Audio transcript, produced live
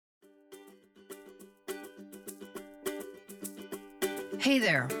Hey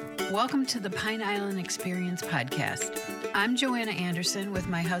there. Welcome to the Pine Island Experience podcast. I'm Joanna Anderson with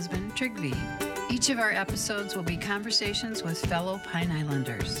my husband, Trygve. Each of our episodes will be conversations with fellow Pine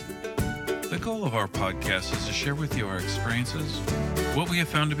Islanders. The goal of our podcast is to share with you our experiences, what we have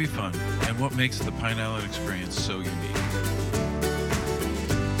found to be fun, and what makes the Pine Island experience so unique.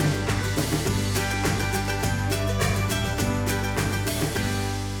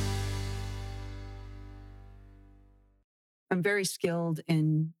 I'm very skilled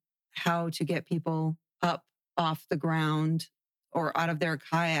in how to get people up off the ground or out of their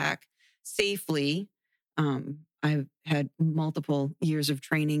kayak safely. I've had multiple years of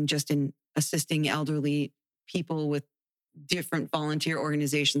training just in assisting elderly people with different volunteer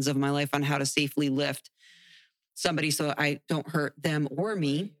organizations of my life on how to safely lift somebody so I don't hurt them or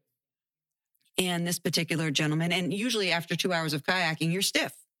me. And this particular gentleman, and usually after 2 hours of kayaking, you're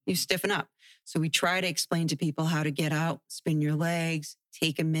stiff. You stiffen up. So we try to explain to people how to get out, spin your legs,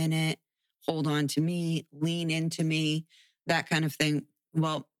 take a minute, hold on to me, lean into me, that kind of thing.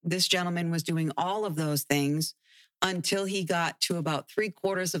 Well, this gentleman was doing all of those things until he got to about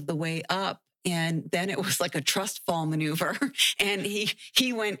 3/4 of the way up. And then it was like a trust fall maneuver. And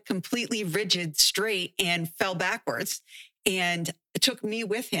he went completely rigid straight and fell backwards. And it took me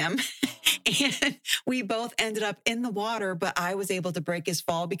with him. And we both ended up in the water, but I was able to break his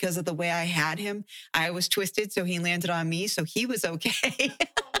fall because of the way I had him. I was twisted, so he landed on me, so he was okay.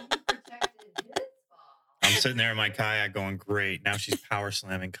 I'm sitting there in my kayak going, great. Now she's power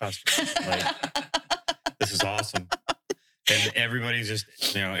slamming customers. Like, this is awesome. And everybody's just,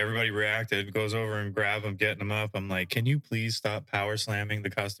 everybody reacted, goes over and grab them, getting them up. I'm like, can you please stop power slamming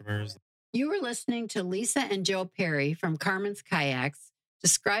the customers? You were listening to Lisa and Joe Perry from Carmen's Kayaks,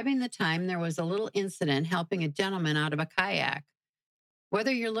 describing the time there was a little incident helping a gentleman out of a kayak.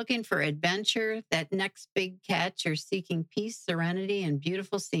 Whether you're looking for adventure, that next big catch, or seeking peace, serenity, and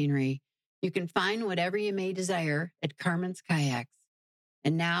beautiful scenery, you can find whatever you may desire at Carmen's Kayaks.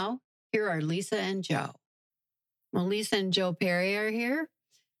 And now, here are Lisa and Joe. Well, Lisa and Joe Perry are here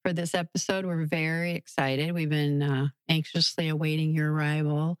for this episode. We're very excited. We've been anxiously awaiting your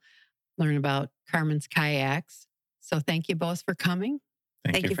arrival, learn about Carmen's Kayaks. So thank you both for coming.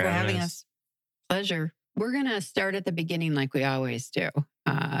 Thank you for having us. Pleasure. We're going to start at the beginning like we always do,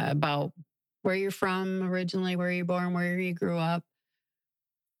 about where you're from originally, where you're born, where you grew up,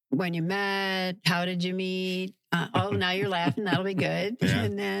 when you met, how did you meet? Now you're laughing. That'll be good. Yeah.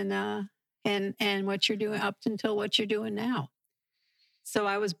 And then, and what you're doing up until what you're doing now. So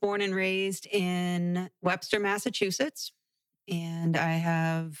I was born and raised in Webster, Massachusetts, and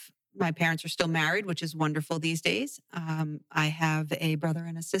my parents are still married, which is wonderful these days. I have a brother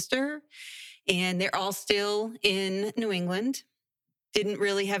and a sister, and they're all still in New England. Didn't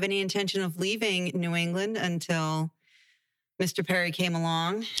really have any intention of leaving New England until Mr. Perry came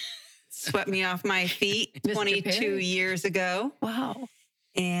along, swept me off my feet 22 years ago. Wow.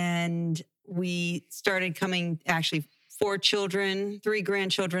 And we started coming, actually 4 children, 3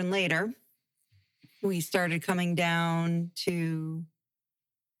 grandchildren later, we started coming down to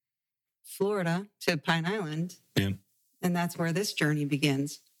Florida, to Pine Island. Yeah. And that's where this journey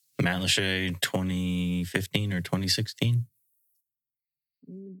begins. Matt Lachey, 2015 or 2016?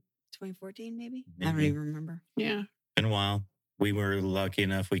 2014, maybe? I don't even remember. Yeah. Been a while. We were lucky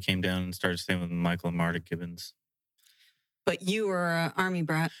enough. We came down and started staying with Michael and Marta Gibbons. But you were an Army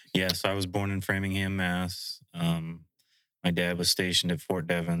brat. Yes, I was born in Framingham, Mass. My dad was stationed at Fort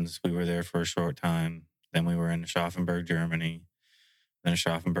Devens. We were there for a short time. Then we were in Schaffenburg, Germany. Then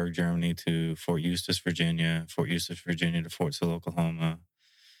Schaffenburg, Germany to Fort Eustis, Virginia. Fort Eustis, Virginia to Fort Sill, Oklahoma.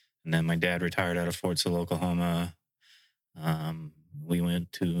 And then my dad retired out of Fort Sill, Oklahoma. We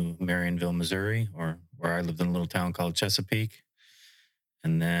went to Marionville, Missouri, or where I lived in a little town called Chesapeake.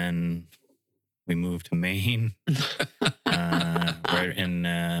 And then we moved to Maine right in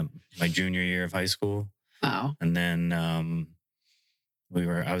my junior year of high school. Wow. And then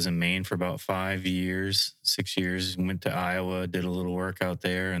I was in Maine for about 6 years, went to Iowa, did a little work out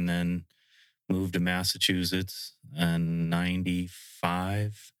there, and then moved to Massachusetts in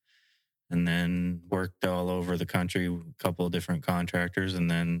 95, and then worked all over the country, a couple of different contractors,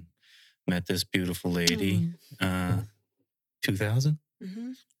 and then met this beautiful lady, 2000.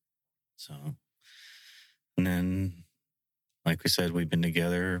 Mm-hmm. So, and then, like we said, we've been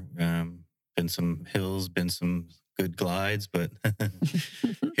together, been some hills, been some good glides, but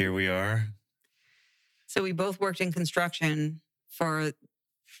here we are. So we both worked in construction for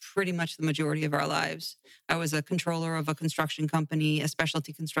pretty much the majority of our lives. I was a controller of a construction company, a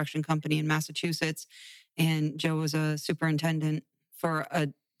specialty construction company in Massachusetts, and Joe was a superintendent for a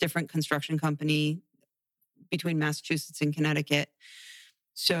different construction company between Massachusetts and Connecticut.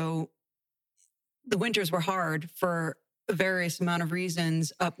 So the winters were hard for a various amount of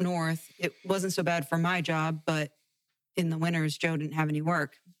reasons up north. It wasn't so bad for my job, but in the winters, Joe didn't have any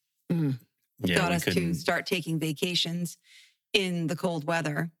work. Got us to start taking vacations in the cold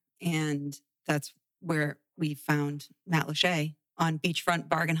weather. And that's where we found Matt Lachey on beachfront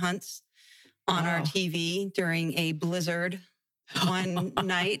bargain hunts on our TV during a blizzard one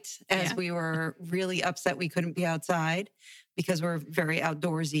night as we were really upset we couldn't be outside because we're very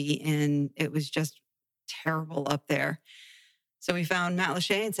outdoorsy and it was just terrible up there. So we found Matt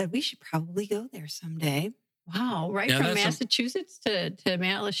Lachey and said, we should probably go there someday. Wow. Right from Massachusetts to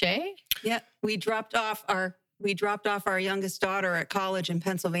Matt Lachey? Yeah. We dropped off our youngest daughter at college in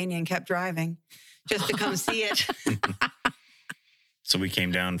Pennsylvania and kept driving just to come see it. So we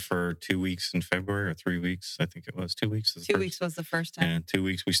came down for 2 weeks in February or 3 weeks. I think it was 2 weeks. 2 weeks was the first time. And 2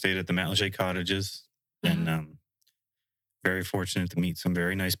 weeks we stayed at the Matt Lachey cottages and very fortunate to meet some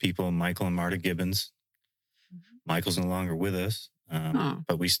very nice people, Michael and Marta Gibbons. Michael's no longer with us,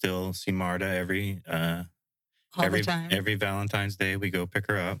 but we still see Marta every time. Every Valentine's Day. We go pick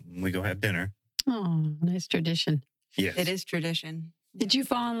her up and we go have dinner. Oh, nice tradition. Yes. It is tradition. Did you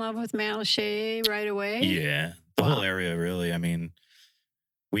fall in love with Matt Lachey right away? Yeah. The whole area, really. I mean,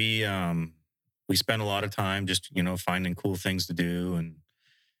 we spent a lot of time just, finding cool things to do. And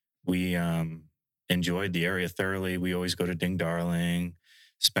we enjoyed the area thoroughly. We always go to Ding Darling,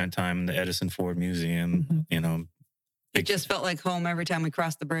 spent time in the Edison Ford Museum, It just felt like home every time we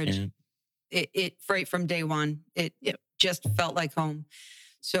crossed the bridge. Yeah. It right from day one, it just felt like home.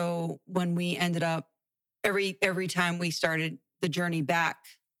 So when we ended up, every time we started the journey back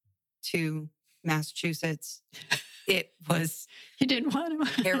to Massachusetts, it was you didn't want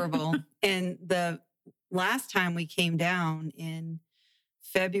to. terrible. And the last time we came down in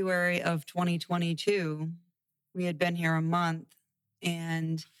February of 2022, we had been here a month,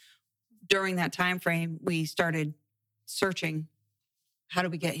 and during that time frame, we started searching. How do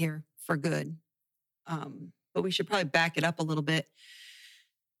we get here for good? But we should probably back it up a little bit.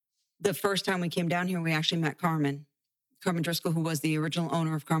 The first time we came down here, we actually met Carmen Driscoll, who was the original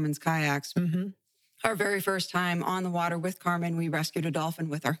owner of Carmen's Kayaks. Our very first time on the water with Carmen, we rescued a dolphin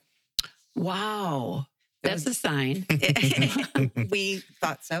with her. Wow. That's a sign. We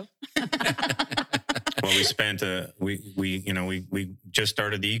thought so. Well, we spent we just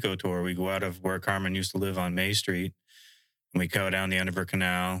started the eco tour. We go out of where Carmen used to live on May Street, and we go down the end of her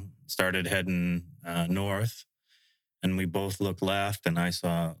canal, started heading north, and we both looked left, and I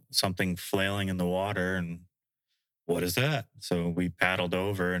saw something flailing in the water, and what is that? So we paddled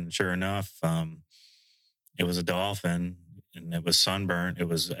over, and sure enough, it was a dolphin, and it was sunburnt. It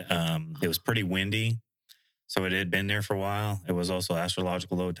was pretty windy, so it had been there for a while. It was also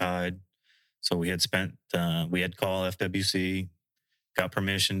astrological low tide. So we had called FWC, got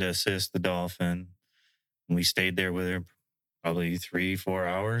permission to assist the dolphin. And we stayed there with her probably 3-4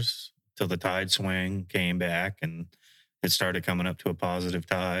 hours till the tide swing came back and it started coming up to a positive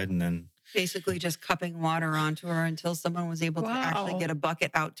tide. And then basically just cupping water onto her until someone was able to actually get a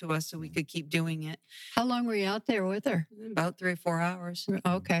bucket out to us so we could keep doing it. How long were you out there with her? About 3 or 4 hours.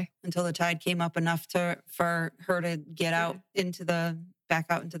 Okay. Until the tide came up enough for her to get out back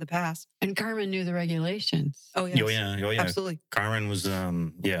out into the pass. And Carmen knew the regulations. Oh, yes. Oh, yeah. Absolutely. Carmen was,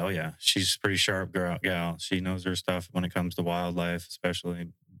 she's a pretty sharp gal. She knows her stuff when it comes to wildlife, especially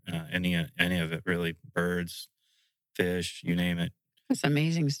any of it, really. Birds, fish, you name it. That's an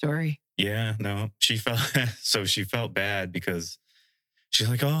amazing story. Yeah, no. She felt bad because she's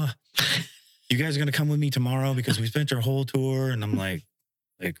like, oh, you guys are going to come with me tomorrow because we spent our whole tour. And I'm like,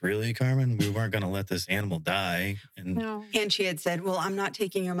 really, Carmen? We weren't going to let this animal die. And she had said, well, I'm not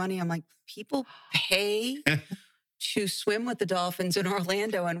taking your money. I'm like, people pay to swim with the dolphins in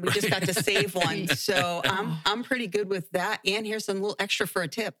Orlando, and we just got to save one. So I'm pretty good with that. And here's some little extra for a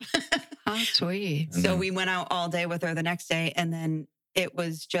tip. How sweet. So we went out all day with her the next day. And then it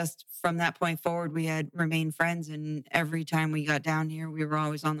was just from that point forward, we had remained friends. And every time we got down here, we were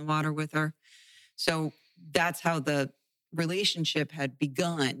always on the water with her. So that's how the relationship had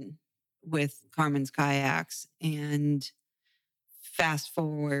begun with Carmen's Kayaks. And fast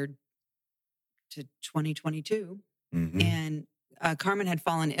forward to 2022, and Carmen had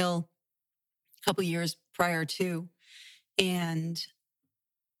fallen ill a couple years prior to, and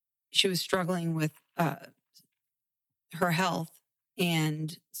she was struggling with her health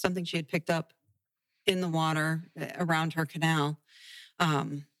and something she had picked up in the water around her canal,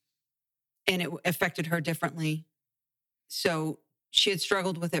 and it affected her differently. So she had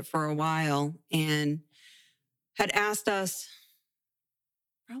struggled with it for a while and had asked us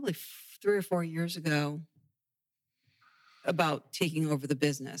probably 3 or 4 years ago about taking over the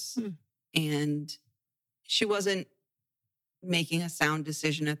business. Hmm. And she wasn't making a sound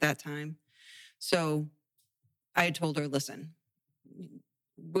decision at that time. So I told her, listen,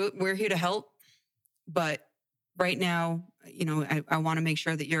 we're here to help, but right now, I want to make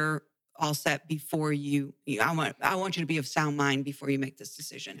sure that you're all set before I want you to be of sound mind before you make this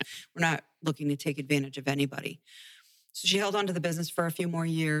decision. We're not looking to take advantage of anybody. So she held on to the business for a few more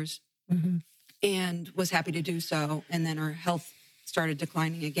years and was happy to do so. And then her health started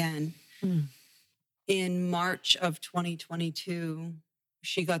declining again. In March of 2022,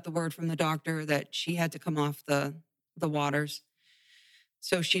 she got the word from the doctor that she had to come off the waters.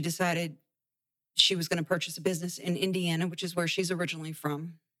 So she decided she was going to purchase a business in Indiana, which is where she's originally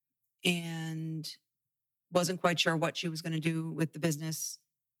from, and wasn't quite sure what she was going to do with the business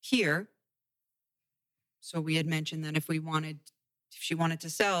here. So we had mentioned that if she wanted to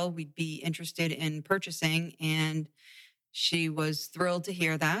sell, we'd be interested in purchasing, and she was thrilled to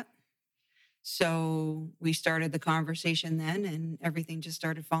hear that. So we started the conversation then, and everything just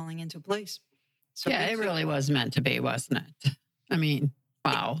started falling into place. So yeah, it really was meant to be, wasn't it? I mean,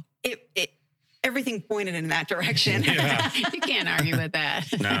 wow. Everything pointed in that direction. Yeah. You can't argue with that.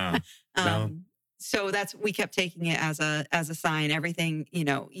 No. So we kept taking it as a sign. Everything,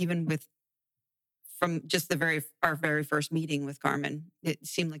 even from just our very first meeting with Carmen, it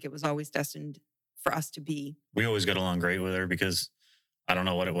seemed like it was always destined for us to be. We always got along great with her because I don't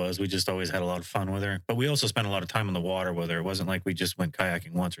know what it was. We just always had a lot of fun with her. But we also spent a lot of time in the water with her. It wasn't like we just went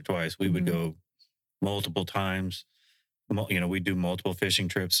kayaking once or twice. We would go multiple times. We'd do multiple fishing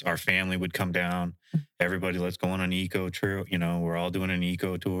trips. Our family would come down. Everybody, let's go on an eco trip. We're all doing an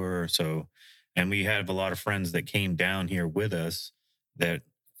eco tour. So, and we have a lot of friends that came down here with us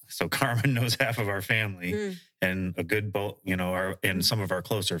so Carmen knows half of our family and a good bulk, and some of our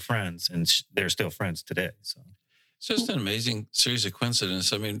closer friends, and they're still friends today. So it's just an amazing series of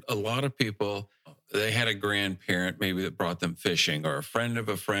coincidences. I mean, a lot of people, they had a grandparent maybe that brought them fishing, or a friend of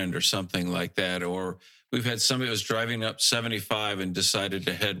a friend or something like that. Or we've had somebody who was driving up 75 and decided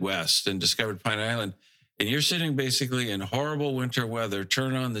to head west and discovered Pine Island. And you're sitting basically in horrible winter weather,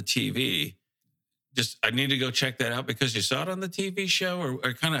 turn on the TV. I need to go check that out because you saw it on the TV show,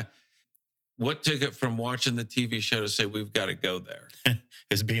 or kind of what took it from watching the TV show to say, we've got to go there?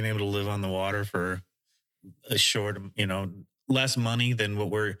 Is being able to live on the water for a short, less money than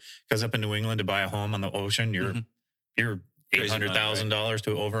because up in New England to buy a home on the ocean, you're $800,000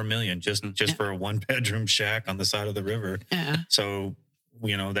 to over $1 million just for a 1-bedroom shack on the side of the river. Yeah. So,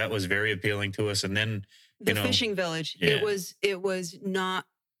 that was very appealing to us. And then the fishing village, it was not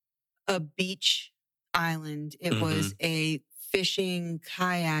a beach island. It was a fishing,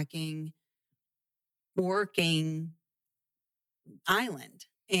 kayaking, working island.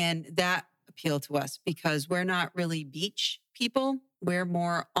 And that appealed to us because we're not really beach people. We're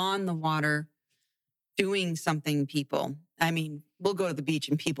more on the water doing something people. I mean, we'll go to the beach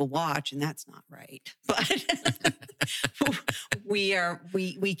and people watch, and that's not right. But we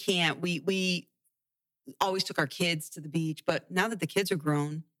always took our kids to the beach. But now that the kids are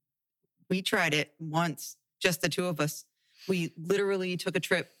grown, we tried it once, just the two of us. We literally took a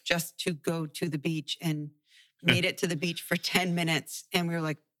trip just to go to the beach and made it to the beach for 10 minutes. And we were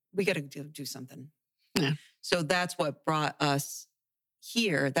like, we got to do something. Yeah. So that's what brought us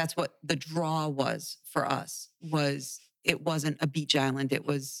here. That's what the draw was for us. It wasn't a beach island. It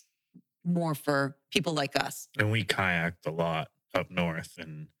was more for people like us. And we kayaked a lot up north,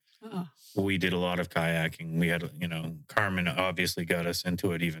 and we did a lot of kayaking. We had, Carmen obviously got us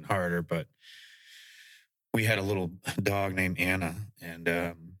into it even harder, but we had a little dog named Anna,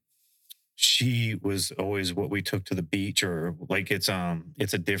 and she was always what we took to the beach, or like it's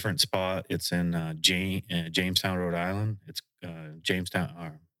a different spot. It's in Jamestown, Rhode Island. It's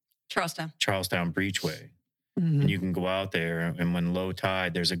Charlestown Beachway. And you can go out there, and when low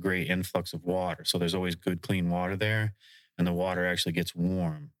tide, there's a great influx of water. So there's always good, clean water there, and the water actually gets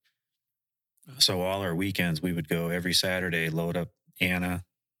warm. So all our weekends, we would go every Saturday, load up Anna,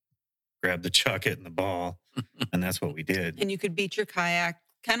 grab the chucket and the ball, and that's what we did. And you could beach your kayak,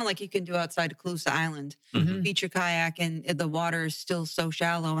 kind of like you can do outside of Calusa Island. Beach your kayak, and the water is still so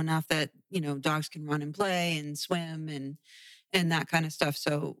shallow enough that, dogs can run and play and swim and that kind of stuff.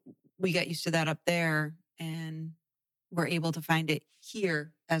 So we got used to that up there, and we're able to find it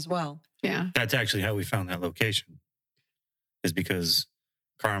here as well. Yeah. That's actually how we found that location, is because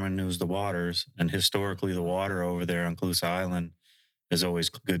Carmen knows the waters, and historically the water over there on Calusa Island is always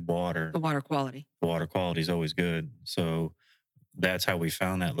good water. The water quality. The water quality is always good. So that's how we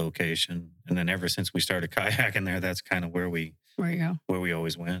found that location. And then ever since we started kayaking there, that's kind of where we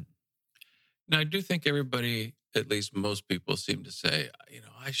always went. And I do think everybody, at least most people, seem to say,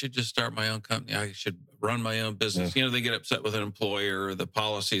 I should just start my own company. I should run my own business. Yeah. They get upset with an employer or the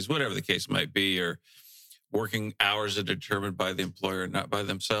policies, whatever the case might be, or working hours are determined by the employer, not by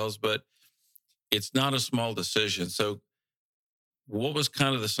themselves. But it's not a small decision. So what was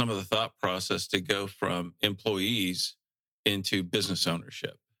kind of some of the thought process to go from employees into business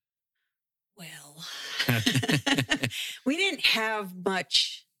ownership? Well, we didn't have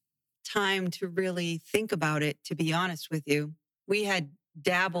much time to really think about it, to be honest with you. We had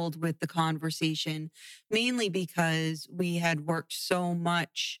dabbled with the conversation mainly because we had worked so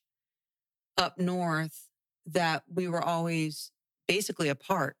much up north that we were always basically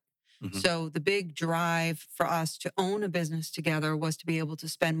apart. Mhm. So the big drive for us to own a business together was to be able to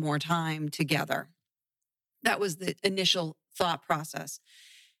spend more time together. That was the initial thought process.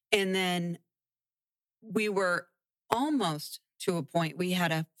 And then we were almost to a point, we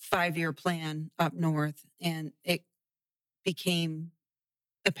had a 5-year plan up north, and it became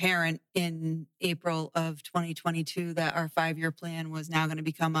apparent in April of 2022 that our 5-year plan was now going to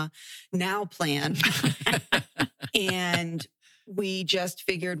become a now plan. And we just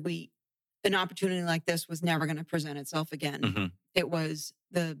figured an opportunity like this was never going to present itself again. Mhm. It was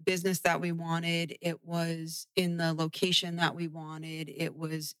the business that we wanted. It was in the location that we wanted. It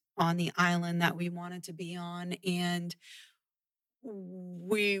was on the island that we wanted to be on. And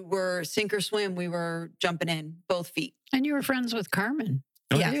we were sink or swim. We were jumping in both feet. And you were friends with Carmen,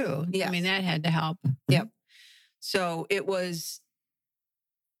 Yes. too. Yes. I mean, that had to help. Yep. So it was,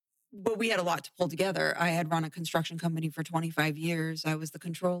 but we had a lot to pull together. I had run a construction company for 25 years. I was the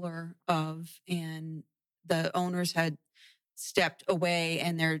controller of, and the owners had stepped away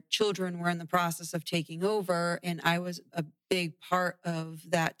and their children were in the process of taking over. And I was a big part of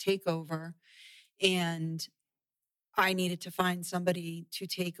that takeover. And I needed to find somebody to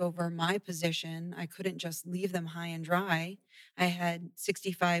take over my position. I couldn't just leave them high and dry. I had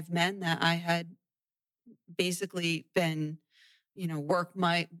 65 men that I had basically been, work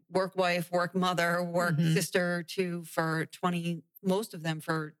wife, work mother, work Mhm. sister to for most of them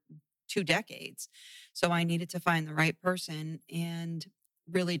for 2 decades. So I needed to find the right person and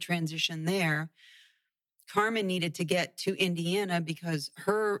really transition there. Carmen needed to get to Indiana because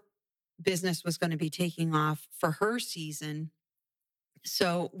her business was going to be taking off for her season.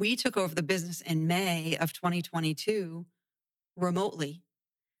 So we took over the business in May of 2022 remotely.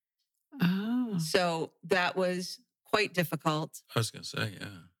 Oh. So that was quite difficult. I was going to say, yeah.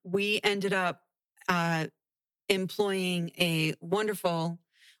 We ended up employing a wonderful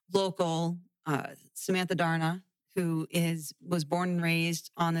local, Samantha Darna, who was born and raised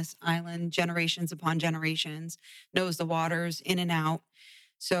on this island generations upon generations, knows the waters in and out.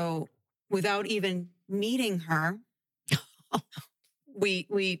 So without even meeting her,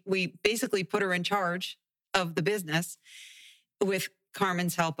 we basically put her in charge of the business with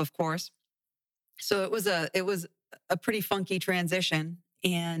Carmen's help, of course. So it was a pretty funky transition.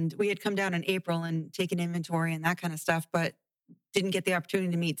 And we had come down in April and taken inventory and that kind of stuff, but didn't get the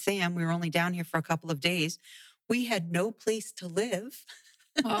opportunity to meet Sam. We were only down here for a couple of days. We had no place to live.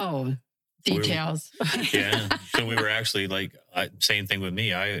 Oh, details. Yeah. So we were actually same thing with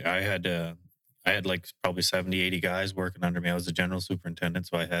me. I had like probably 70, 80 guys working under me. I was the general superintendent.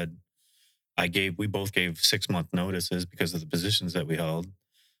 So we both gave 6-month notices because of the positions that we held.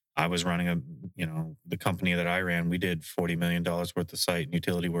 I was running the company that I ran, we did $40 million worth of site and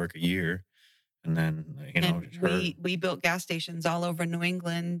utility work a year. And then, we built gas stations all over New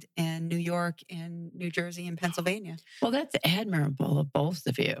England and New York and New Jersey and Pennsylvania. Well, that's admirable of both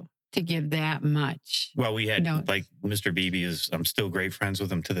of you to give that much. Well, we had No. like Mr. Beebe I'm still great friends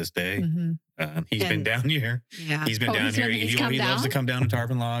with him to this day. Mhm. He's been down here. Yeah. He's been Oh, down he's here. been- he's come He loves to down? come down to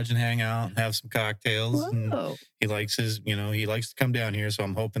Tarpon Lodge and hang out and have some cocktails. And Whoa. he likes he likes to come down here. So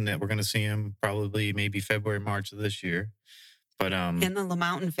I'm hoping that we're going to see him probably maybe February, March of this year. But And the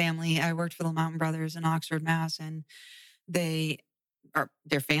LaMountain family, I worked for the LaMountain brothers in Oxford, Mass. And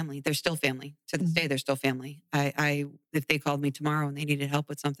they're family. They're still family. To this day, they're still family. If they called me tomorrow and they needed help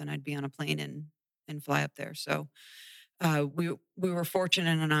with something, I'd be on a plane and fly up there. So we were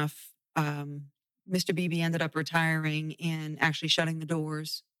fortunate enough. Mr. Beebe ended up retiring and actually shutting the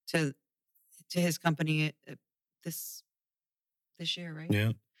doors to his company this year, right?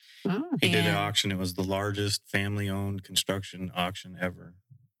 yeah, Oh. he did an And- auction. It was the largest family-owned construction auction ever.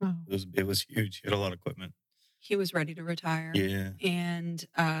 Oh. It was huge. He had a lot of equipment. He was ready to retire. Yeah. And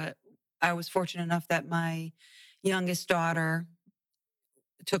I was fortunate enough that my youngest daughter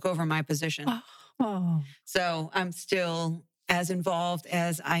took over my position. Oh. So I'm still as involved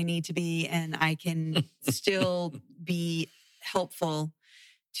as I need to be, and I can still be helpful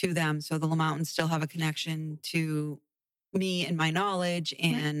to them. So the mountains still have a connection to me and my knowledge.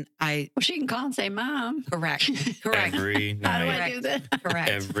 And Well, she can call and say, Mom. correct. Every How do I night. do that? Correct.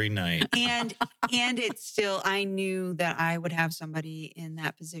 Every night. And it's still, I knew that I would have somebody in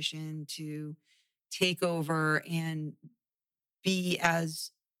that position to take over and be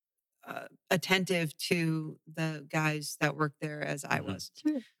as attentive to the guys that worked there as I was.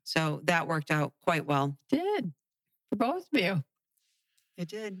 Sure. So that worked out quite well. Did. For both of you. It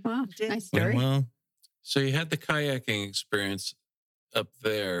did. Wow. It did. Nice story. Well, So you had the kayaking experience up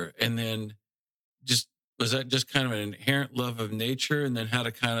there, and then was that just kind of an inherent love of nature, and then how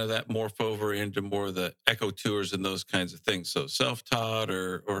to kind of that morph over into more of the eco tours and those kinds of things? So self-taught,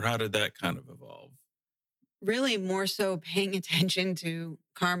 or how did that kind of evolve? Really more so paying attention to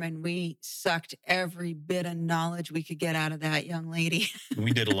Carmen. We sucked every bit of knowledge we could get out of that young lady.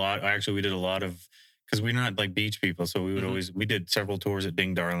 we did a lot. Actually, we did a lot of, because we're not like beach people. So we would Mhm. we did several tours at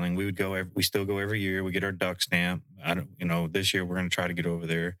Ding Darling. We would go, we still go every year. We get our duck stamp. This year we're going to try to get over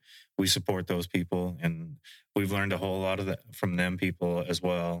there. We support those people, and we've learned a whole lot of that from them people as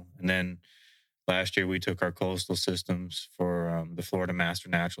well. And then last year we took our coastal systems for the Florida Master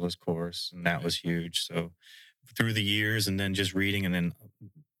Naturalist course, and that was huge. So through the years, and then just reading, and then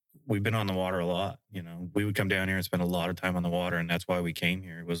we've been on the water a lot. We would come down here and spend a lot of time on the water, and that's why we came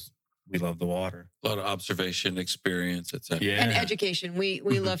here. We love the water. A lot of observation, experience, etc. Yeah. And education. We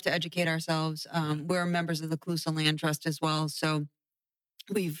Mhm. love to educate ourselves. We're members of the Calusa Land Trust as well. So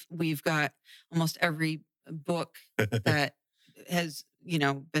we've got almost every book that has,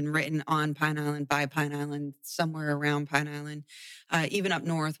 been written on Pine Island, by Pine Island, somewhere around Pine Island. Even up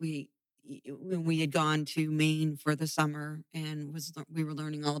north, we had gone to Maine for the summer, and we were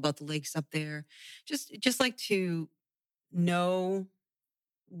learning all about the lakes up there. Just like to know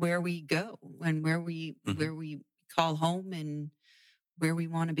where we go and where we call home and where we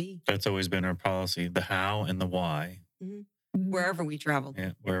want to be, That's always been our policy: the how and the why. wherever we traveled.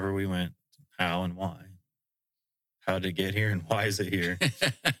 Yeah, wherever we went, how and why. How did it get here, and why is it here?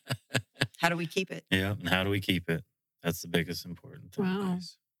 How do we keep it? Yeah, and how do we keep it? That's the biggest important thing. Wow.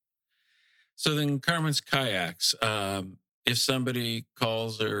 Nice. So then Carmen's Kayaks, if somebody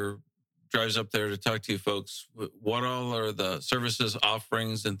calls or drives up there to talk to you folks, what all are the services,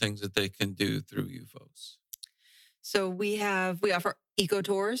 offerings, and things that they can do through you folks? So we offer eco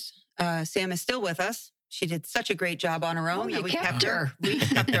tours. Sam is still with us. She did such a great job on her own. Oh, that you we kept her. We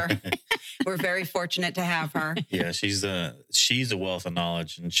kept her. We're very fortunate to have her. Yeah, she's a wealth of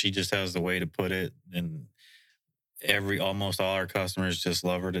knowledge, and she just has the way to put it. And almost all our customers just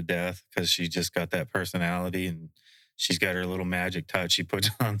love her to death because she just got that personality, and she's got her little magic touch she puts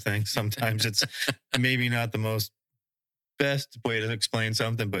on things. Sometimes it's maybe not the most best way to explain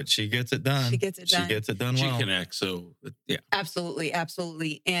something, but she gets it done. She gets it done. She gets it done She well. connects. So yeah. Absolutely,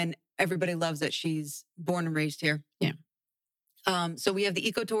 absolutely. And everybody loves that she's born and raised here. Yeah. So we have the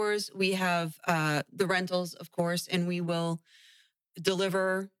eco tours, we have the rentals, of course, and we will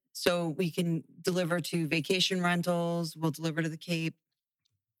deliver. So we can deliver to vacation rentals. We'll deliver to the Cape,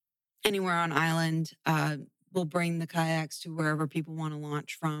 anywhere on island. We'll bring the kayaks to wherever people want to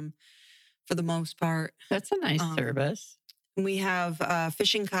launch from, for the most part. That's a nice service. We have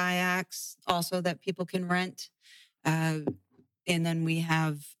fishing kayaks also that people can rent. And then we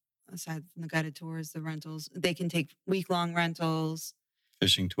have, aside from the guided tours, the rentals. They can take week-long rentals.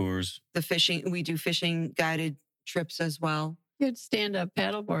 Fishing tours. We do fishing guided trips as well. You had stand-up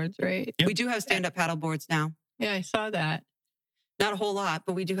paddle boards, right? Yep. We do have stand-up paddle boards now. Yeah, I saw that. Not a whole lot,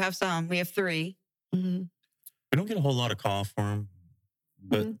 but we do have some. We have 3. Mm-hmm. We don't get a whole lot of call for them,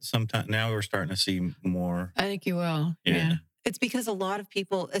 but sometimes now we're starting to see more. I think you will. Yeah. It's because a lot of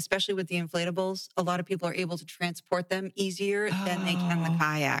people, especially with the inflatables, a lot of people are able to transport them easier than they can the Oh,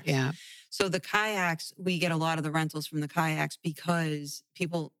 kayaks. Yeah. So the kayaks, we get a lot of the rentals from the kayaks because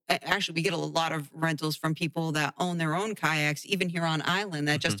we get a lot of rentals from people that own their own kayaks, even here on island,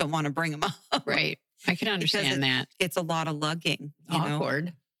 that just don't want to bring them up. Right. I can understand that. It's a lot of lugging. You know?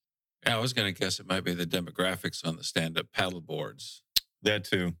 Awkward. Yeah, I was going to guess it might be the demographics on the stand-up paddle boards. That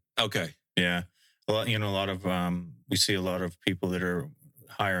too. Okay. Yeah. A lot of we see a lot of people that are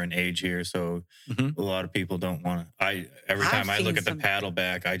higher in age here, so Mhm. a lot of people don't want to. Every I've time I look seen at the some- paddle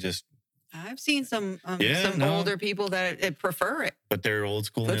back, I've seen some Yeah, no. older people that prefer it. but they're old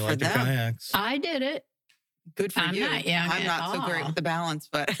school and Good they for like the them. kayaks. I did it. Good for I'm you. not young I'm at not so great all. with the balance,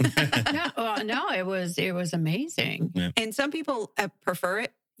 but No, it was amazing. and some people prefer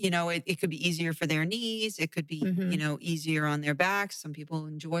it. It could be easier for their knees. It could be, Mhm. easier on their backs. Some people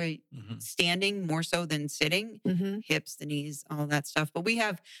enjoy Mhm. standing more so than sitting, Mm-hmm. hips, the knees, all that stuff. But we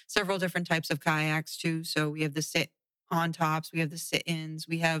have several different types of kayaks too. So we have the sit on tops. We have the sit-ins.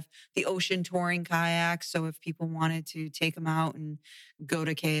 We have the ocean touring kayaks. So if people wanted to take them out and go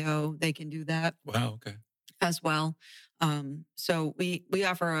to KO, they can do that Wow. Okay. as well. So we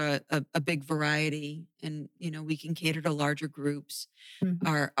offer a big variety, and we can cater to larger groups.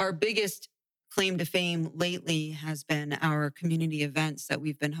 Our biggest claim to fame lately has been our community events that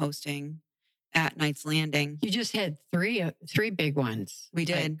we've been hosting at Knight's Landing. You just had three big ones. We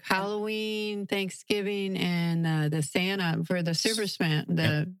did. Like Halloween, Thanksgiving, and the Santa for the servicemen,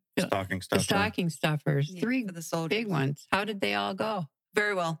 the stocking stuffers. Three for the soldiers. Big ones. How did they all go?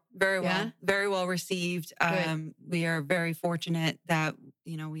 Very well, very well received. We are very fortunate that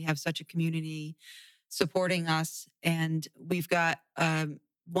we have such a community supporting us, and we've got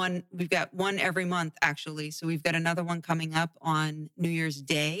one. We've got one every month actually. So we've got another one coming up on New Year's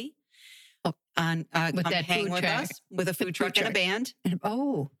Day. Come hang with us with a food truck and a band.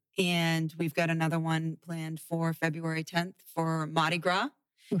 And we've got another one planned for February 10th for Mardi Gras.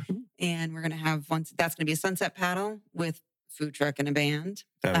 And we're going to have that's going to be a sunset paddle with food truck and a band.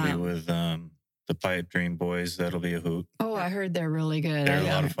 That'll be with the Pipe Dream Boys. That'll be a hoot. Oh, I heard they're really good. They're a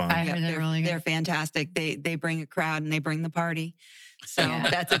lot of fun. I heard they're really good. They're fantastic. They bring a crowd and they bring the party. So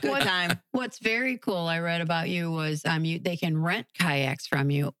that's a good time. What's very cool I read about you was they can rent kayaks from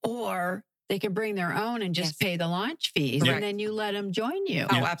you, or they can bring their own and just pay the launch fees, and then you let them join you.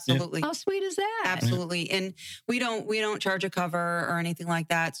 Oh, absolutely. How sweet is that? Absolutely. And we don't charge a cover or anything like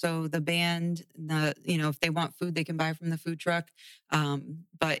that. So the band, if they want food, they can buy from the food truck.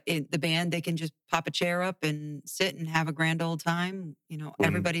 But the band, they can just pop a chair up and sit and have a grand old time.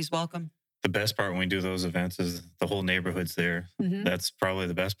 Everybody's welcome. The best part when we do those events is the whole neighborhood's there. That's probably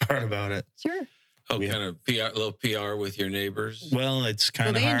the best part about it. Sure. Oh, kind of little PR with your neighbors. Well, it's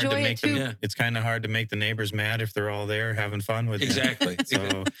kind of hard to make them. Yeah. It's kind of hard to make the neighbors mad if they're all there having fun with exactly.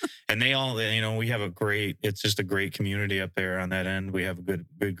 So, and they all, we have it's just a great community up there on that end. We have a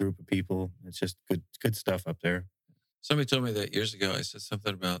good group of people. It's just good stuff up there. Somebody told me that years ago. I said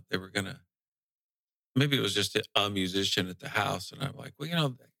something about they were gonna. Maybe it was just a musician at the house, and I'm like,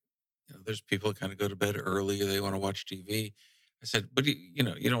 well, there's people that kind of go to bed early or they want to watch TV. I said, but you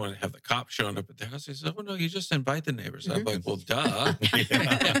don't want to have the cops showing up at the house. He said, oh no, you just invite the neighbors. I'm like, well, duh.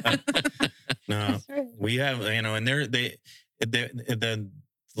 No, we have, and the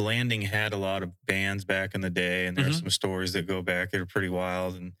landing had a lot of bands back in the day, and there are some stories that go back that are pretty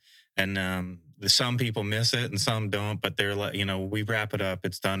wild, and some people miss it and some don't, but they're like, we wrap it up.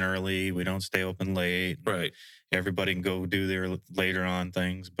 It's done early. We don't stay open late. Right. Everybody can go do their later on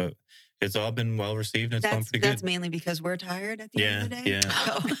things, but it's all been well received. And it's gone pretty good. That's mainly because we're tired at the end of the day.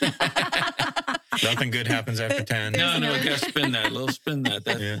 Yeah. Nothing good happens after 10. No, you got to spin that. Little spin that.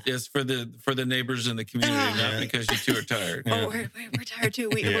 It's for the neighbors in the community, not because you two are tired. Oh, we're tired too.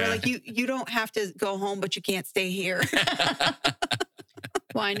 We're like, you don't have to go home, but you can't stay here.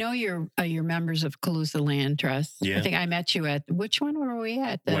 Well, I know you're members of Calusa Land Trust. Yeah. I think I met you at, which one were we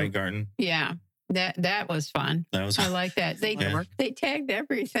at? White Garden. Yeah. That was fun. I like that. They tagged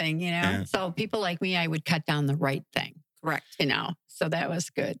everything, So people like me, I would cut down the right thing. Correct. So that was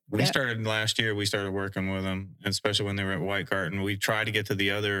good. We started last year. We started working with them, especially when they were at White Garden. We tried to get to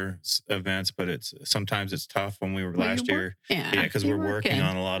the other events, but sometimes it's tough when we were last year. Yeah, because we're working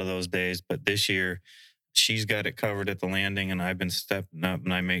on a lot of those days. But this year, she's got it covered at the landing, and I've been stepping up,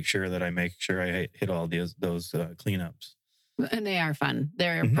 and I make sure I hit all those cleanups. And they are fun.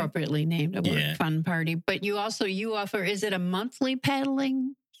 They're appropriately named a work fun party. But you offer, is it a monthly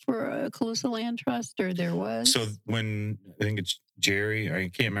paddling for Calusa Land Trust, or there was? So I think it's Jerry, I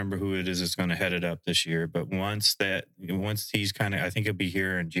can't remember who it is that's going to head it up this year. But once he's I think he'll be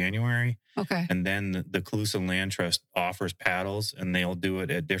here in January. Okay. And then the Calusa Land Trust offers paddles, and they'll do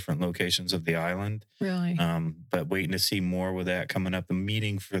it at different locations of the island. Really? But waiting to see more with that coming up. The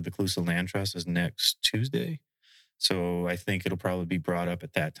meeting for the Calusa Land Trust is next Tuesday. So I think it'll probably be brought up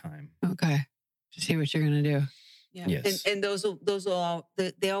at that time. Okay. To see what you're going to do. Yeah. Yes. And those will all,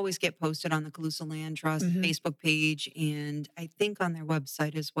 they always get posted on the Calusa Land Trust Facebook page, and I think on their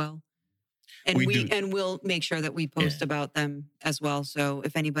website as well. And we'll make sure that we post about them as well. So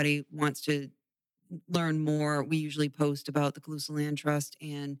if anybody wants to learn more, we usually post about the Calusa Land Trust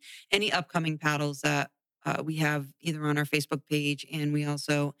and any upcoming paddles that we have either on our Facebook page, and we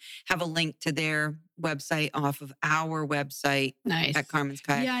also have a link to their website off of our website at Carmen's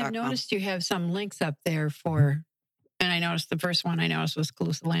Kayaks. Yeah, I've noticed you have some links up there for, and I noticed the first one was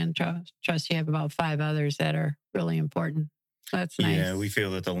Calusa Land Trust. You have about 5 others that are really important. That's nice. Yeah, we feel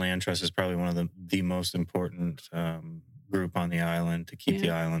that the Land Trust is probably one of the most important group on the island to keep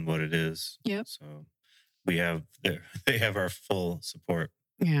the island what it is. Yep. So they have our full support.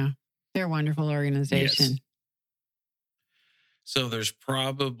 Yeah. They're a wonderful organization. Yes. So there's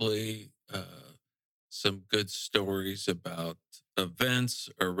probably some good stories about events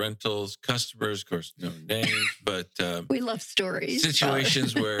or rentals, customers, of course, no names, but We love stories.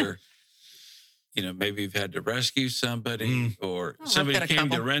 situations where, maybe you've had to rescue somebody or I've somebody got a came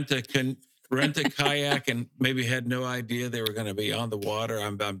to couple. rent a kayak and maybe had no idea they were going to be on the water.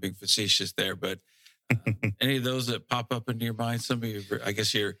 I'm being facetious there, but any of those that pop up into your mind, some of your, I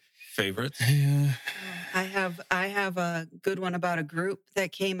guess, your favorites? Yeah. I have a good one about a group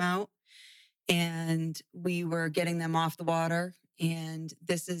that came out, and we were getting them off the water. And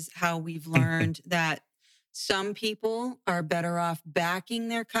this is how we've learned that some people are better off backing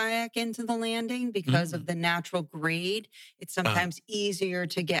their kayak into the landing because of the natural grade. It's sometimes easier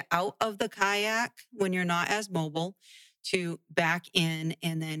to get out of the kayak when you're not as mobile, to back in,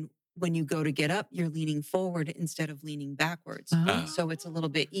 and then when you go to get up, you're leaning forward instead of leaning backwards. So it's a little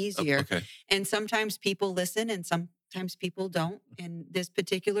bit easier. Okay. And sometimes people listen and sometimes people don't. In this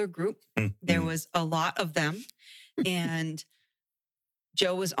particular group, there was a lot of them. And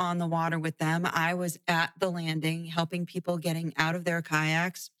Joe was on the water with them. I was at the landing helping people getting out of their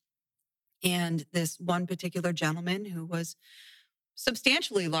kayaks. And this one particular gentleman who was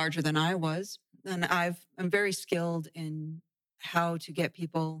substantially larger than I was, and I'm very skilled in how to get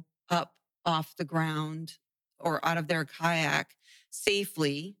people up off the ground or out of their kayak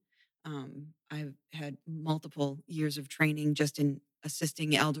safely. I've had multiple years of training just in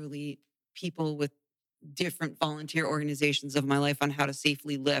assisting elderly people with different volunteer organizations of my life on how to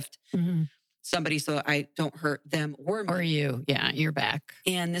safely lift somebody so I don't hurt them or me. Or you. Yeah, you're back.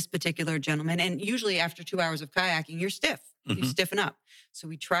 And this particular gentleman, and usually after 2 hours of kayaking, you're stiff. You stiffen up. So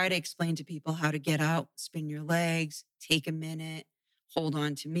we try to explain to people how to get out, spin your legs, take a minute, hold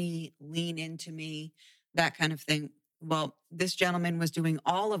on to me, lean into me, that kind of thing. Well, this gentleman was doing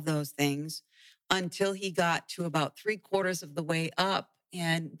all of those things until he got to about 3/4 of the way up.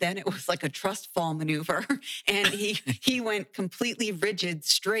 And then it was like a trust fall maneuver. And he went completely rigid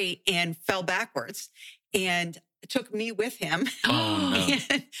straight and fell backwards. And took me with him. Oh, no.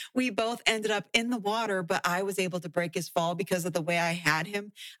 And we both ended up in the water, but I was able to break his fall because of the way I had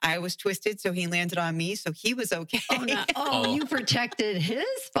him. I was twisted, so he landed on me, so he was okay. Oh, no. You protected his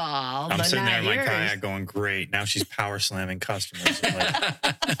fall. I'm but sitting there not in my yours. kayak going, great. Now she's power slamming customers. I'm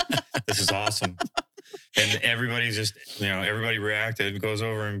like, this is awesome. And everybody just, everybody reacted, goes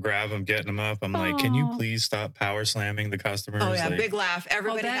over and grab them, getting them up. I'm like, can you please stop power slamming the customers? Oh, yeah, Like, big laugh.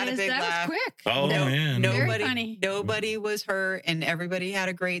 Everybody had a big that laugh. was quick. oh, man. Very funny. Nobody was hurt, and everybody had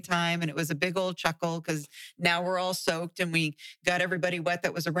a great time. And it was a big old chuckle because now we're all soaked and we got everybody wet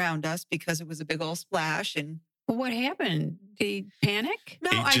that was around us because it was a big old splash. And Well, what happened? Did he panic?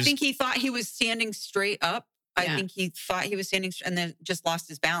 no, I think he thought he was standing straight up. I Yeah. think he thought he was standing and then just lost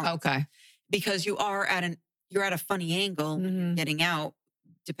his balance. Okay. Because you're at a funny angle getting out,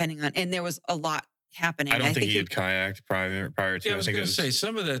 depending on, and there was a lot happening. I don't think he had kayaked prior to. Yeah, I was going to say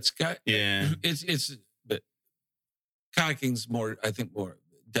some of that's got. Yeah. But kayaking's more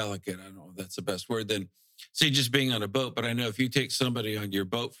delicate. I don't know if that's the best word than say just being on a boat. But I know if you take somebody on your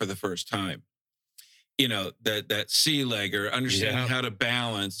boat for the first time, that sea leg or understanding how to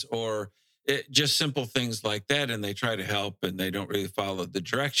balance or just simple things like that, and they try to help and they don't really follow the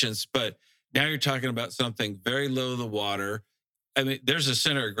directions. But now you're talking about something very low the water. I mean, there's a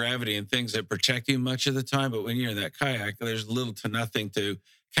center of gravity and things that protect you much of the time. But when you're in that kayak, there's little to nothing to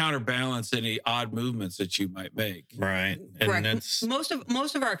counterbalance any odd movements that you might make. Right. And Correct. that's, Most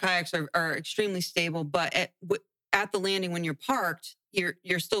of our kayaks are extremely stable, but at the landing when you're parked,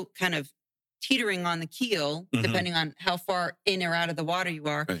 you're still kind of teetering on the keel, depending on how far in or out of the water you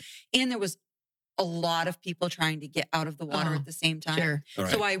are. Right. And there was a lot of people trying to get out of the water at the same time. Sure. All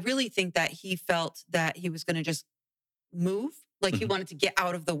right. So I really think that he felt that he was going to just move, like he wanted to get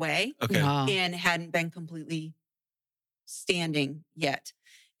out of the way Okay. Wow. and hadn't been completely standing yet.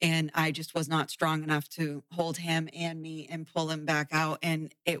 And I just was not strong enough to hold him and me and pull him back out.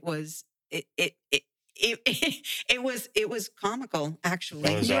 And it was comical, actually.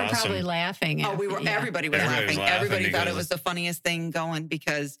 That was You were awesome. probably laughing. Oh, everybody was Everybody was laughing. laughing Everybody thought it because- was the funniest thing going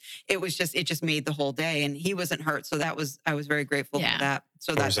because it just made the whole day, and he wasn't hurt. So I was very grateful Yeah. for that.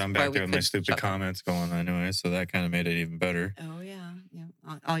 So of course, that's I'm why back we there with my could stupid chuckle. comments going anyway. So that kind of made it even better. Oh yeah.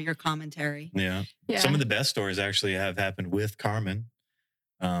 All your commentary. Yeah. Yeah. Some of the best stories actually have happened with Carmen.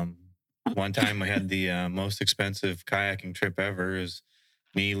 One time we had the most expensive kayaking trip ever. Is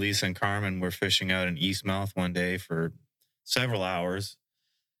me, Lisa, and Carmen were fishing out in Eastmouth one day for several hours.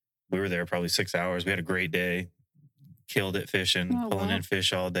 We were there probably 6 hours. We had a great day. Killed it fishing, Oh, pulling wow. in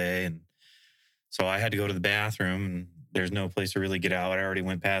fish all day. And so I had to go to the bathroom, and there's no place to really get out. I already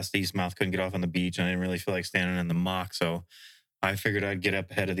went past Eastmouth, couldn't get off on the beach, and I didn't really feel like standing in the muck. So I figured I'd get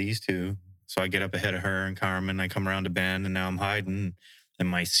up ahead of these two. So I get up ahead of her and Carmen. I come around a bend, and now I'm hiding. And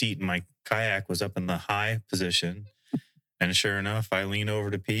my seat in my kayak was up in the high position. And sure enough, I lean over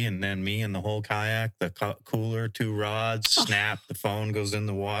to pee, and then me and the whole kayak, the cooler, 2 rods, snap, the phone goes in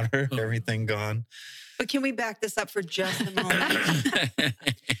the water, everything gone. But can we back this up for just a moment?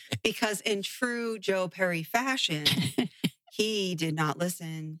 Because in true Joe Perry fashion, he did not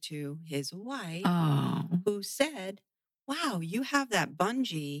listen to his wife, who said, wow, you have that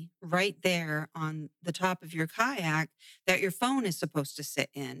bungee right there on the top of your kayak that your phone is supposed to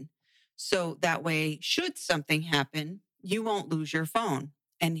sit in. So that way, should something happen, you won't lose your phone.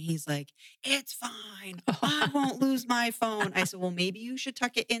 And he's like, it's fine. I won't lose my phone. I said, well, maybe you should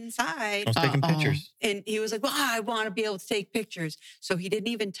tuck it inside. I was taking pictures. And he was like, well, I want to be able to take pictures. So he didn't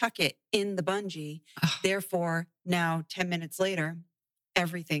even tuck it in the bungee. Therefore, now 10 minutes later,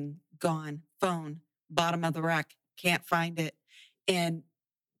 everything gone. Phone, bottom of the rack, can't find it. And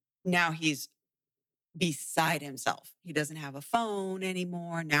now he's beside himself. He doesn't have a phone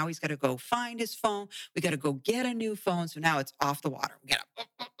anymore. Now he's got to go find his phone. We got to go get a new phone. So now it's off the water. We got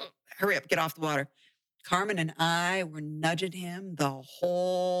to hurry up, get off the water. Carmen and I were nudging him the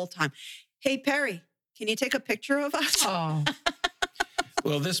whole time. Hey, Perry, can you take a picture of us?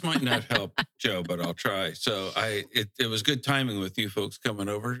 Well, this might not help Joe, but I'll try. So it was good timing with you folks coming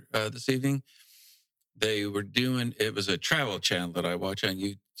over this evening. They were doing, it was a travel channel that I watch on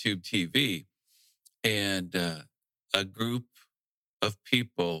YouTube TV. And a group of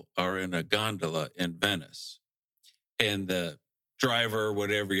people are in a gondola in Venice. And the driver,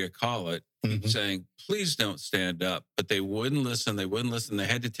 whatever you call it, keeps saying, please don't stand up. But they wouldn't listen. They wouldn't listen. They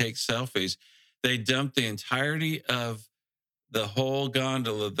had to take selfies. They dumped the entirety of the whole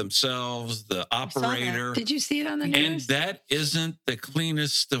gondola themselves, the operator. Did you see it on the news? And that isn't the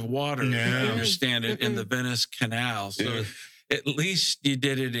cleanest of water, I understand it, in the Venice Canal. So at least you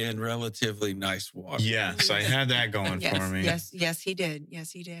did it in relatively nice water. Yes, I had that going for me. Yes, he did.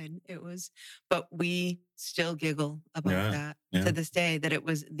 Yes, he did. It was, but we still giggle about that to this day, that it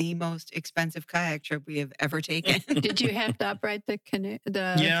was the most expensive kayak trip we have ever taken. Did you have to upright the canoe?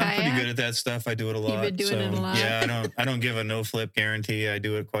 Yeah, kayak? I'm pretty good at that stuff. I do it a lot. You've been doing it a lot? Yeah, I don't give a no flip guarantee. I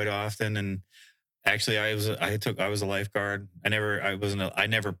do it quite often. And actually, I was a lifeguard. I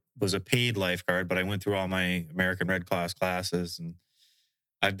never was a paid lifeguard, but I went through all my American Red Cross classes, and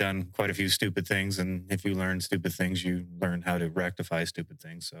I've done quite a few stupid things. And if you learn stupid things, you learn how to rectify stupid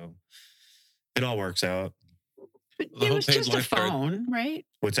things. So it all works out. It was just a phone, right?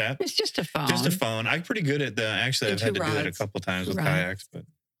 What's that? It's just a phone. Just a phone. I'm pretty good at actually, I've had to do it a couple times with kayaks, but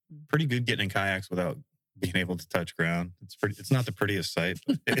pretty good getting in kayaks without being able to touch ground. It's not the prettiest sight,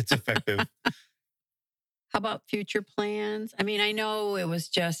 but it's effective. How about future plans? I mean, I know it was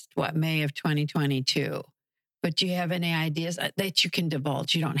just, May of 2022, but do you have any ideas that you can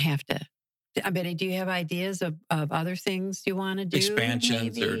divulge? You don't have to. I mean, do you have ideas of other things you want to do?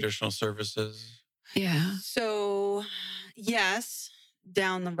 Expansions or additional services? Yeah. So, yes,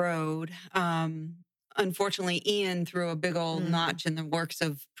 down the road. Unfortunately, Ian threw a big old notch in the works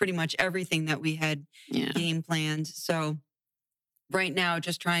of pretty much everything that we had game planned. So right now,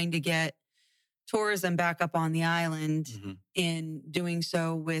 just trying to get tourism back up on the island, in doing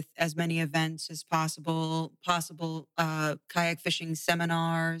so with as many events as possible, kayak fishing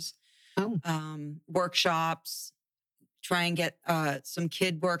seminars, workshops, try and get some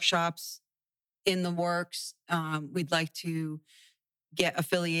kid workshops in the works. We'd like to get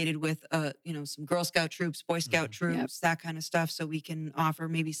affiliated with, some Girl Scout troops, Boy Scout troops, that kind of stuff. So we can offer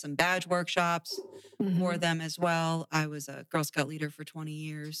maybe some badge workshops for them as well. I was a Girl Scout leader for 20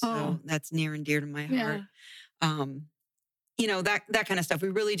 years. So that's near and dear to my heart. That kind of stuff. We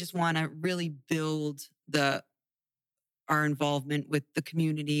really just want to really build our involvement with the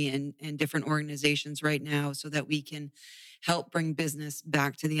community and different organizations right now, so that we can help bring business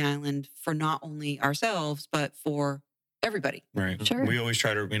back to the island for not only ourselves, but for everybody. Right. Sure. We always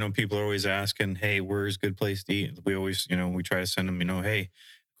try to, people are always asking, hey, where's a good place to eat? We always, we try to send them, hey,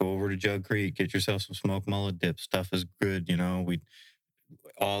 go over to Jug Creek, get yourself some smoked mullet dip. Stuff is good.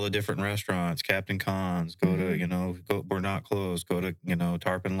 All the different restaurants, Captain Khan's, go to, we're not closed, go to,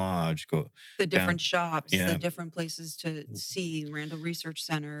 Tarpon Lodge, go. The different shops, the different places to see, Randall Research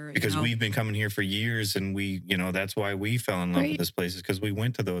Center. Because we've been coming here for years, and we, that's why we fell in love with this place, is because we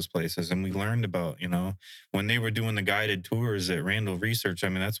went to those places and we learned about, when they were doing the guided tours at Randall Research. I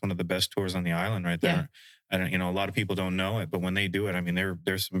mean, that's one of the best tours on the island right there. I don't, a lot of people don't know it, but when they do it, I mean,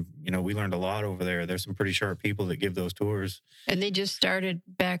 there's some, we learned a lot over there. There's some pretty sharp people that give those tours. And they just started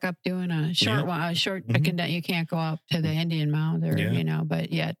back up doing a short one, you can't go up to the Indian Mound or,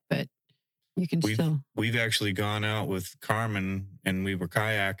 but You can still. We've actually gone out with Carmen and we were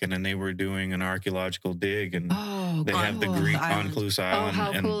kayaking and they were doing an archeological dig and they have the on Cluse Island. Oh,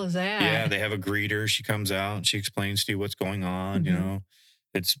 how and cool is that? Yeah, they have a greeter. She comes out and she explains to you what's going on. You know,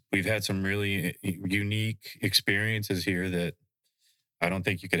 we've had some really unique experiences here that I don't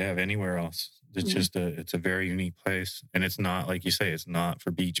think you could have anywhere else. It's just it's a very unique place. And it's not, like you say, it's not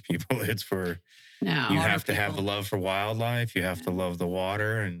for beach people. It's for, you have to have a love for wildlife. You have to love the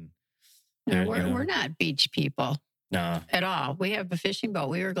water. And no, we're not beach people. No. At all. We have a fishing boat.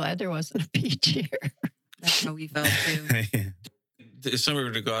 We were glad there wasn't a beach here. That's how we felt too. If somebody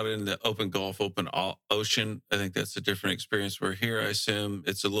were to go out in the open Gulf, open ocean, I think that's a different experience. Where here, I assume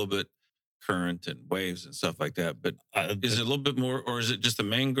it's a little bit current and waves and stuff like that. But is it a little bit more, or is it just the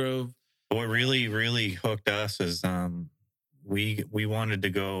mangrove? What really, really hooked us is we wanted to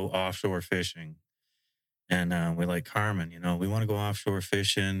go offshore fishing. And we're like, Carmen, we want to go offshore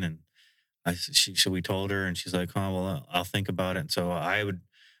fishing. And so we told her, and she's like, oh, well, I'll think about it. And so I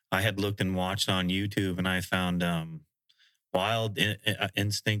had looked and watched on YouTube, and I found Wild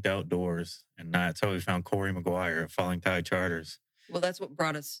Instinct Outdoors. And that's how we found Corey McGuire at Falling Tide Charters. Well, that's what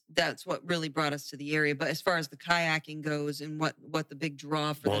really brought us to the area. But as far as the kayaking goes and what the big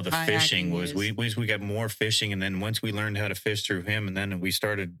draw for the fishing was, we got more fishing. And then once we learned how to fish through him, and then we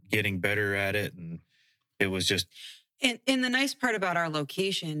started getting better at it. And it was just... And the nice part about our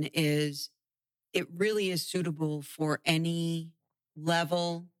location is it really is suitable for any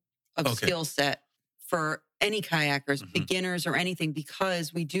level of skill set for any kayakers, beginners or anything,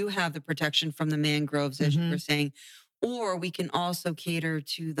 because we do have the protection from the mangroves, as you were saying. Or we can also cater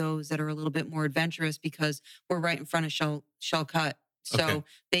to those that are a little bit more adventurous because we're right in front of Shell Cut. So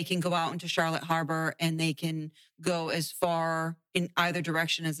they can go out into Charlotte Harbor and they can go as far in either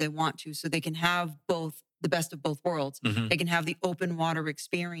direction as they want to. So they can have the best of both worlds. They can have the open water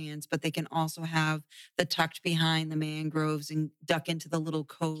experience, but they can also have the tucked behind the mangroves and duck into the little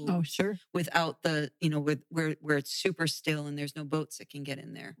cove. Oh, sure. Without the, where it's super still and there's no boats that can get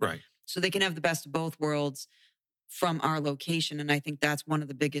in there. Right. So they can have the best of both worlds from our location. And I think that's one of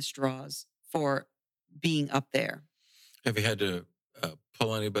the biggest draws for being up there. Have you had to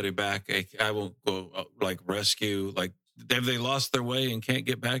pull anybody back? I won't go rescue, have they lost their way and can't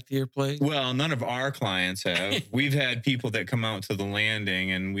get back to your place? Well, none of our clients have. We've had people that come out to the landing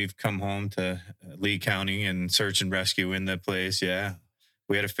and we've come home to Lee County and search and rescue in the place. Yeah.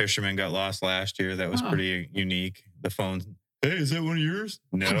 We had a fisherman got lost last year. That was pretty unique. The phone, hey, is that one of yours?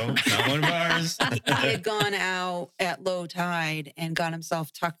 No, not one of ours. He had gone out at low tide and got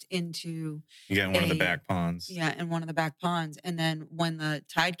himself tucked into... You got in one of the back ponds. Yeah, in one of the back ponds. And then when the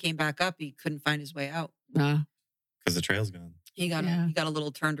tide came back up, he couldn't find his way out. Because the trail's gone. He got a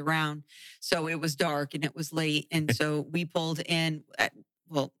little turned around. So it was dark and it was late. And so we pulled in...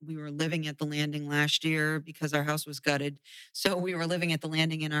 we were living at the landing last year because our house was gutted. So we were living at the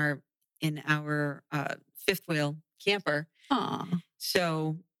landing in our fifth wheel camper. Aww.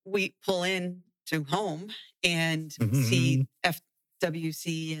 So we pull in to home and see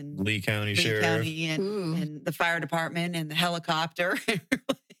FWC and Lee County Sheriff and the fire department and the helicopter.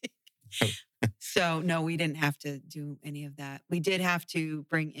 So no, we didn't have to do any of that. We did have to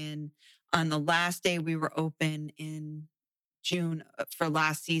bring in, on the last day we were open in June for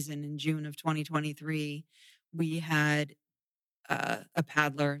last season, in June of 2023, we had a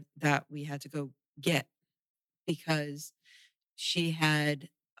paddler that we had to go get because she had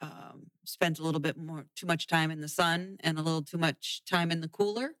spent a little bit too much time in the sun and a little too much time in the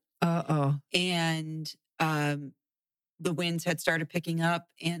cooler. And the winds had started picking up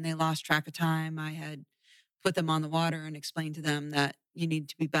and they lost track of time. I had put them on the water and explained to them that you need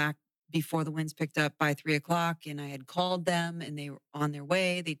to be back before the winds picked up by 3:00. And I had called them and they were on their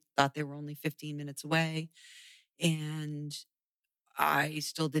way. They thought they were only 15 minutes away. And I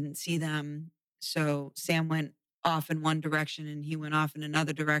still didn't see them. So Sam went off in one direction and he went off in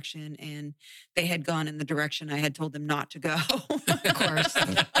another direction, and they had gone in the direction I had told them not to go. Of course.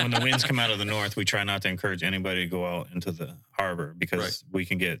 When the winds come out of the north, we try not to encourage anybody to go out into the harbor because we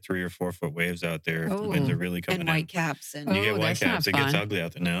can get 3 or 4 foot waves out there if the winds are really coming and in. White caps. And you get white caps. It gets ugly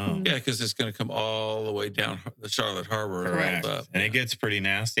out there. No. Yeah, because it's going to come all the way down the Charlotte Harbor. Correct. And it gets pretty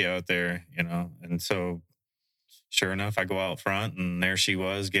nasty out there, And so sure enough, I go out front and there she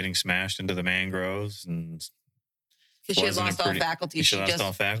was getting smashed into the mangroves, and because she had lost all faculty. She lost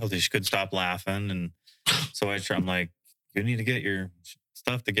all faculty. She couldn't stop laughing. And so I'm like, you need to get your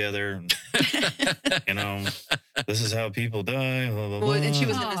stuff together. You know, this is how people die. Blah, blah, Well, and she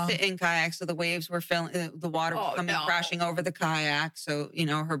was blah. in a sit-in kayak, so the waves were filling, the water was coming crashing over the kayak. So, you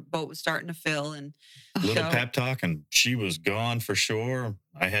know, her boat was starting to fill. And Little pep talk, and she was gone for sure.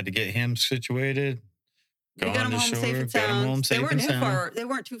 I had to get him situated. We got them home safe and sound. They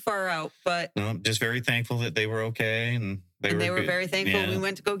weren't too far out, but no, just very thankful that they were okay, and they were very thankful we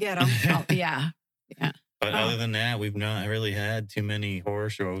went to go get them. Yeah. But other than that, we've not really had too many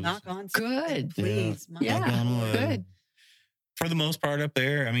horror shows. Knock on good, please. Yeah, good. For the most part, up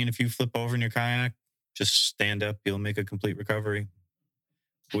there, I mean, if you flip over in your kayak, just stand up, you'll make a complete recovery.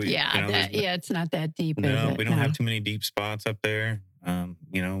 It's not that deep. No, we don't have too many deep spots up there.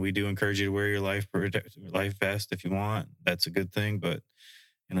 You know, we do encourage you to wear your life vest if you want. That's a good thing. But,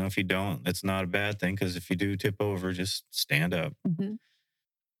 you know, if you don't, that's not a bad thing, because if you do tip over, just stand up. Mm-hmm.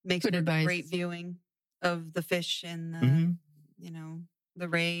 Makes for great viewing of the fish and the, you know, the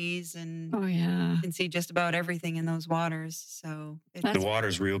rays, and you can see just about everything in those waters. So the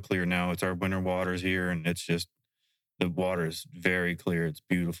water's real clear now. It's our winter waters here, and it's just, the water is very clear. It's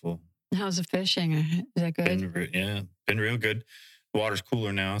beautiful. How's the fishing? Is that good? Been real good. The water's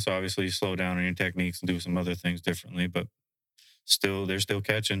cooler now, so obviously you slow down on your techniques and do some other things differently, but they're still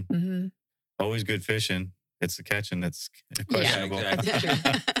catching. Mm-hmm. Always good fishing. It's the catching that's questionable. Yeah,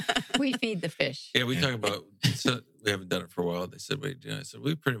 exactly. We feed the fish. Yeah, we talk about, we haven't done it for a while. They said, wait, I said,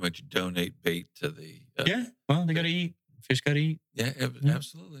 we pretty much donate bait to the... well, they got to eat. Fish got to eat. Yeah,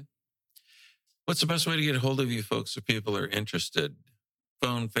 absolutely. What's the best way to get a hold of you folks if people are interested?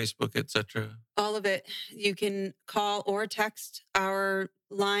 Phone, Facebook, etc.? All of it. You can call or text our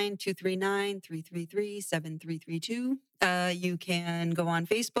line 239-333-7332. You can go on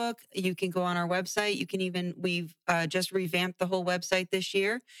Facebook. You can go on our website. You can even, we've just revamped the whole website this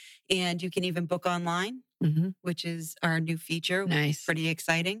year, and you can even book online, which is our new feature. Nice. Pretty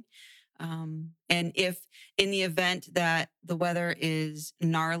exciting. And if in the event that the weather is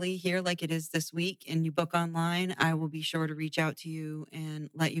gnarly here, like it is this week, and you book online, I will be sure to reach out to you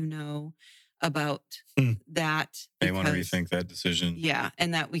and let you know about that. They want to rethink that decision. Yeah.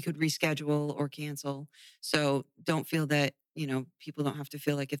 And that we could reschedule or cancel. So don't feel that, you know, people don't have to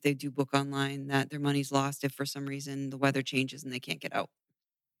feel like if they do book online that their money's lost if for some reason the weather changes and they can't get out.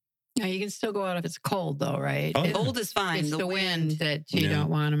 Yeah, you can still go out if it's cold, though, right? Oh, cold is fine. It's the wind that you don't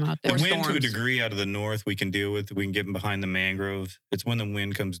want them out there. The wind, to a degree, out of the north, we can deal with. We can get them behind the mangrove. It's when the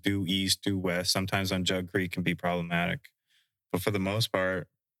wind comes due east, due west. Sometimes on Jug Creek can be problematic. But for the most part,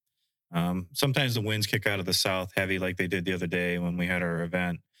 sometimes the winds kick out of the south heavy, like they did the other day when we had our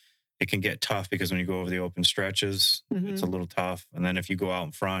event. It can get tough because when you go over the open stretches, it's a little tough. And then if you go out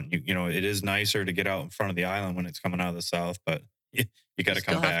in front, you know, it is nicer to get out in front of the island when it's coming out of the south, but you got to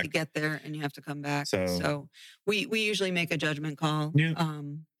come back. You have to get there and you have to come back. So we usually make a judgment call. Yeah.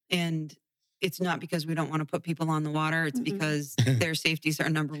 And it's not because we don't want to put people on the water. It's because their safety is our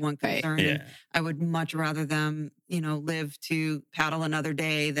number one concern. Right. Yeah. And I would much rather them, you know, live to paddle another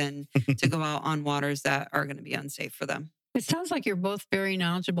day than to go out on waters that are going to be unsafe for them. It sounds like you're both very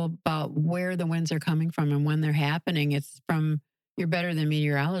knowledgeable about where the winds are coming from and when they're happening. It's from... You're better than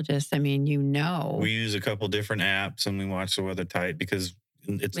meteorologists. I mean, you know. We use a couple different apps and we watch the weather type because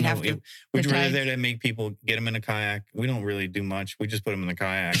it's we'd rather there to make people get them in a kayak. We don't really do much. We just put them in the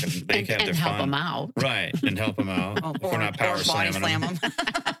kayak and they have their help fun. them out. Right. And help them out. If we're not power slamming them.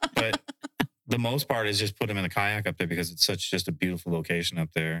 But the most part is just put them in the kayak up there because it's just a beautiful location up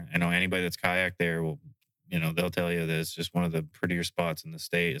there. I know anybody that's kayak there will, you know, they'll tell you that it's just one of the prettier spots in the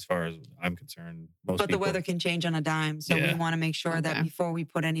state as far as I'm concerned. But the weather can change on a dime. So we want to make sure that before we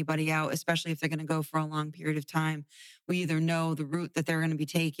put anybody out, especially if they're going to go for a long period of time, we either know the route that they're going to be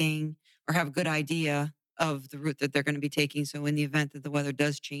taking or have a good idea of the route that they're going to be taking. So in the event that the weather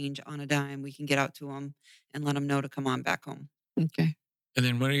does change on a dime, we can get out to them and let them know to come on back home. Okay. And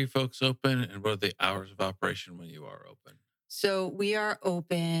then when are you folks open, and what are the hours of operation when you are open? So we are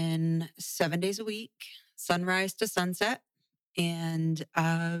open 7 days a week, sunrise to sunset. And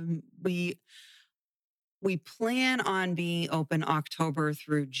we plan on being open October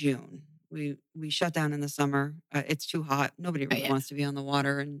through June. We shut down in the summer. It's too hot. Nobody really wants to be on the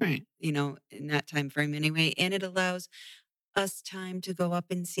water, and you know, in that time frame anyway. And it allows us time to go up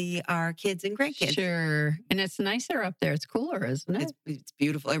and see our kids and grandkids. Sure, and it's nicer up there. It's cooler, isn't it? It's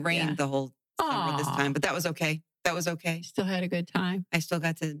beautiful. It rained the whole summer this time, but that was okay. That was okay. Still had a good time. I still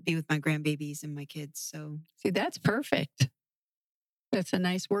got to be with my grandbabies and my kids. So see, that's perfect. That's a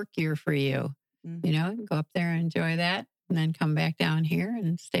nice work year for you. Mm-hmm. You know, go up there and enjoy that, and then come back down here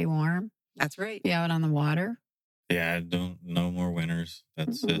and stay warm. That's right. Be out on the water. Yeah, no more winters.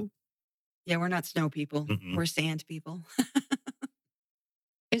 That's it. Yeah, we're not snow people. We're sand people.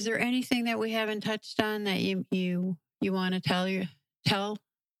 Is there anything that we haven't touched on that you want to tell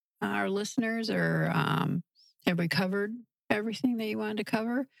our listeners, or have we covered everything that you wanted to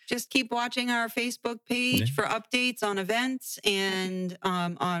cover? Just keep watching our Facebook page for updates on events, and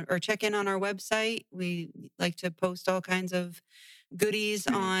or check in on our website. We like to post all kinds of goodies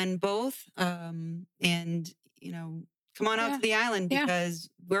on both. And come on out to the island, because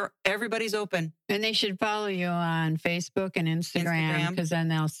everybody's open. And they should follow you on Facebook and Instagram, because then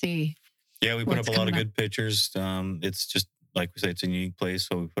they'll see. Yeah, we put up a lot of good pictures. It's just, like we say, it's a unique place.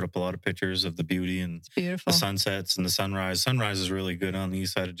 So we put up a lot of pictures of the beauty and the sunsets and the sunrise. Sunrise is really good on the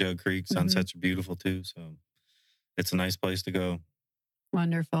east side of Jug Creek. Sunsets are beautiful too. So it's a nice place to go.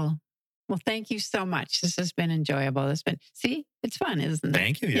 Wonderful. Well, thank you so much. This has been enjoyable. It's fun, isn't it?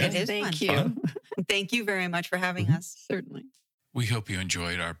 Thank you. Yeah. It is Thank fun. you. Thank you very much for having us. Certainly. We hope you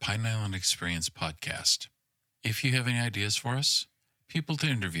enjoyed our Pine Island Experience podcast. If you have any ideas for us, people to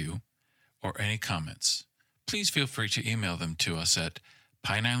interview, or any comments, please feel free to email them to us at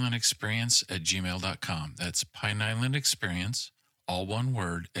pineislandexperience@gmail.com. That's pineislandexperience, all one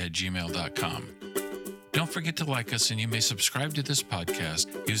word, @gmail.com. Don't forget to like us, and you may subscribe to this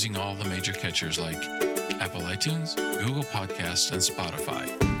podcast using all the major catchers like Apple iTunes, Google Podcasts, and Spotify.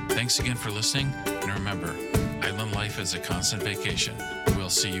 Thanks again for listening, and remember, island life is a constant vacation. We'll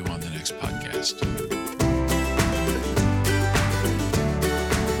see you on the next podcast.